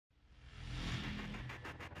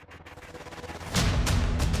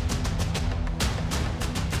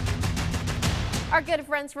Our good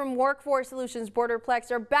friends from Workforce Solutions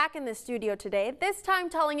Borderplex are back in the studio today, this time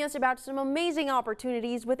telling us about some amazing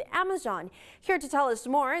opportunities with Amazon. Here to tell us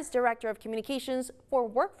more is Director of Communications for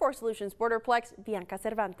Workforce Solutions Borderplex, Bianca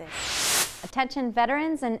Cervantes. Attention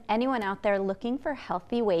veterans and anyone out there looking for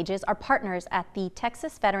healthy wages, our partners at the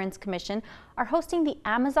Texas Veterans Commission are hosting the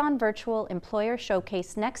Amazon Virtual Employer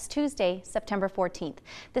Showcase next Tuesday, September 14th.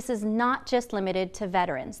 This is not just limited to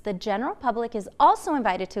veterans. The general public is also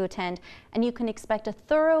invited to attend, and you can expect a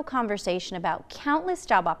thorough conversation about countless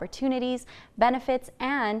job opportunities, benefits,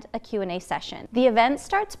 and a Q&A session. The event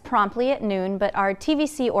starts promptly at noon, but our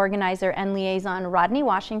TVC organizer and liaison Rodney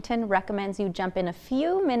Washington recommends you jump in a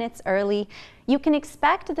few minutes early. You can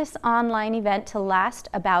expect this online event to last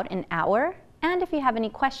about an hour, and if you have any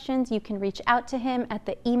questions, you can reach out to him at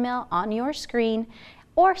the email on your screen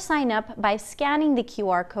or sign up by scanning the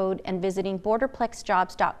QR code and visiting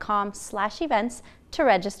borderplexjobs.com/events to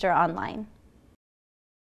register online.